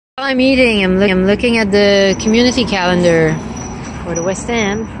I'm eating, I'm looking at the community calendar for the West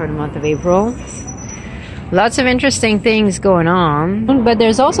End for the month of April. Lots of interesting things going on, but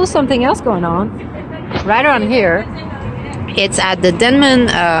there's also something else going on right around here. It's at the Denman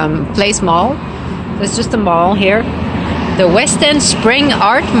Place Mall. It's just a mall here. The West End Spring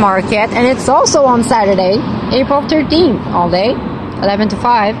Art Market, and it's also on Saturday, April 13th, all day, 11 to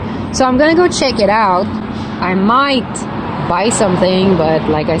 5. So I'm gonna go check it out. I might buy something, but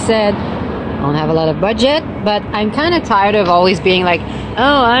like I said, I don't have a lot of budget. But I'm kind of tired of always being like,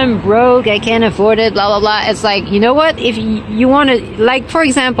 oh, I'm broke, I can't afford it, blah blah blah. It's like, you know what, if you want to, like, for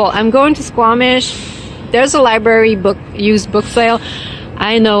example, I'm going to Squamish, there's a library used book sale.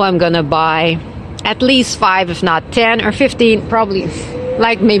 I know I'm gonna buy at least 5, if not 10 or 15, probably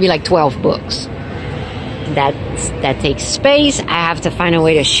maybe 12 books. That takes space. I have to find a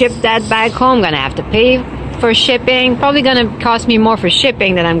way to ship that back home. I'm gonna have to pay for shipping. Probably gonna cost me more for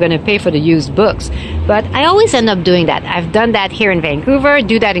shipping than I'm gonna pay for the used books. But I always end up doing that. I've done that here in Vancouver,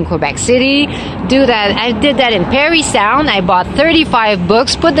 do that in Quebec City, I did that in Parry Sound. I bought 35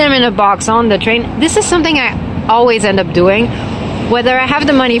 books, put them in a box on the train. This is something I always end up doing, whether I have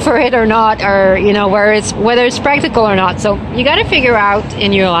the money for it or not, or whether it's practical or not. So you got to figure out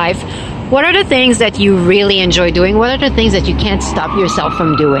in your life, what are the things that you really enjoy doing? What are the things that you can't stop yourself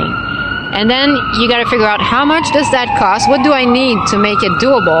from doing? And then you got to figure out, how much does that cost? What do I need to make it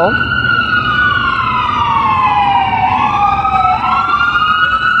doable?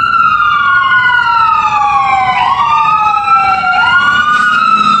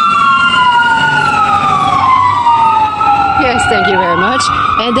 Yes, thank you very much.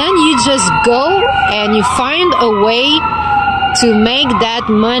 And then you just go and you find a way to make that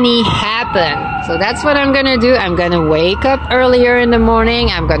money happen. So that's what I'm gonna do. I'm gonna wake up earlier in the morning.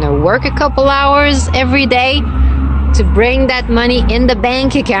 I'm gonna work a couple hours every day to bring that money in the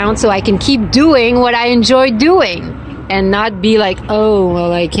bank account so I can keep doing what I enjoy doing and not be like, oh,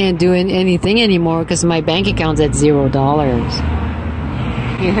 well, I can't do anything anymore because my bank account's at $0.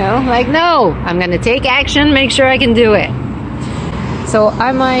 You know, like, no, I'm gonna take action, make sure I can do it. So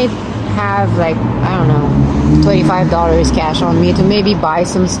I might have, like, I don't know, $25 cash on me to maybe buy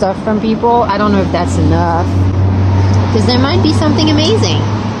some stuff from people. I don't know if that's enough, because there might be something amazing,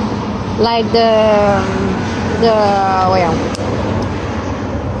 like the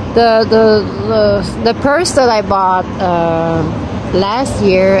purse that I bought last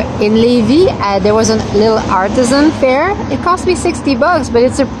year in Lévis. There was a little artisan fair. It cost me $60, but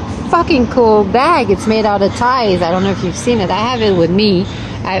it's a fucking cool bag. It's made out of ties. I don't know if you've seen it. I have it with me.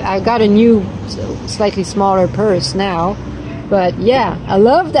 I got a new, slightly smaller purse now. But yeah, I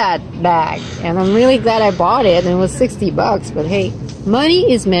love that bag, and I'm really glad I bought it. And it was $60. But hey,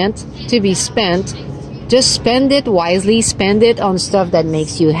 money is meant to be spent. Just spend it wisely. Spend it on stuff that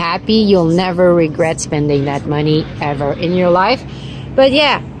makes you happy. You'll never regret spending that money ever in your life. But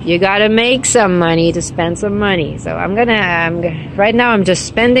yeah, you gotta make some money to spend some money. So right now I'm just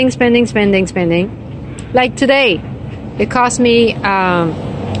spending. Like today, it cost me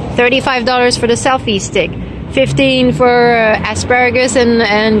 $35 for the selfie stick, $15 for asparagus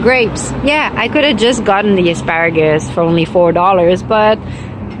and grapes. Yeah, I could have just gotten the asparagus for only $4, but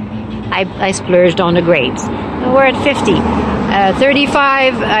I splurged on the grapes. We're at $50.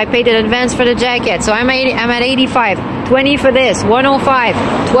 35, I paid in advance for the jacket, so I'm at 85. 20 for this, 105.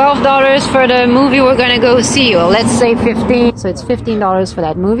 $12 for the movie we're gonna go see. Well, let's say 15. So it's $15 for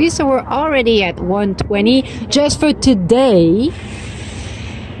that movie. So we're already at 120 just for today.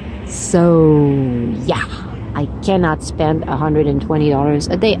 So yeah, I cannot spend $120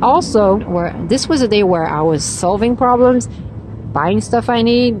 a day. Also, this was a day where I was solving problems, buying stuff I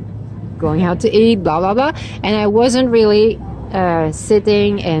need, going out to eat, blah blah blah, and I wasn't really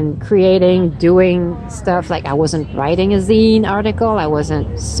sitting and creating, doing stuff. Like, I wasn't writing a zine article, I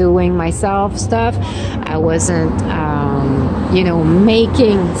wasn't suing myself stuff, I wasn't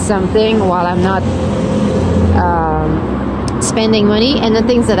making something while I'm not spending money. And the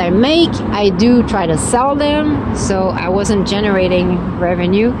things that I make, I do try to sell them, so I wasn't generating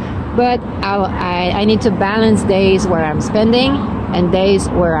revenue. But I need to balance days where I'm spending and days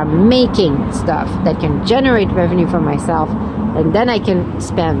where I'm making stuff that can generate revenue for myself, and then I can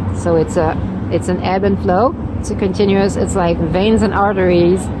spend. So it's an ebb and flow. It's a continuous, it's like veins and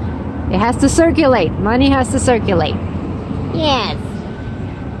arteries. It has to circulate. Money has to circulate. Yes.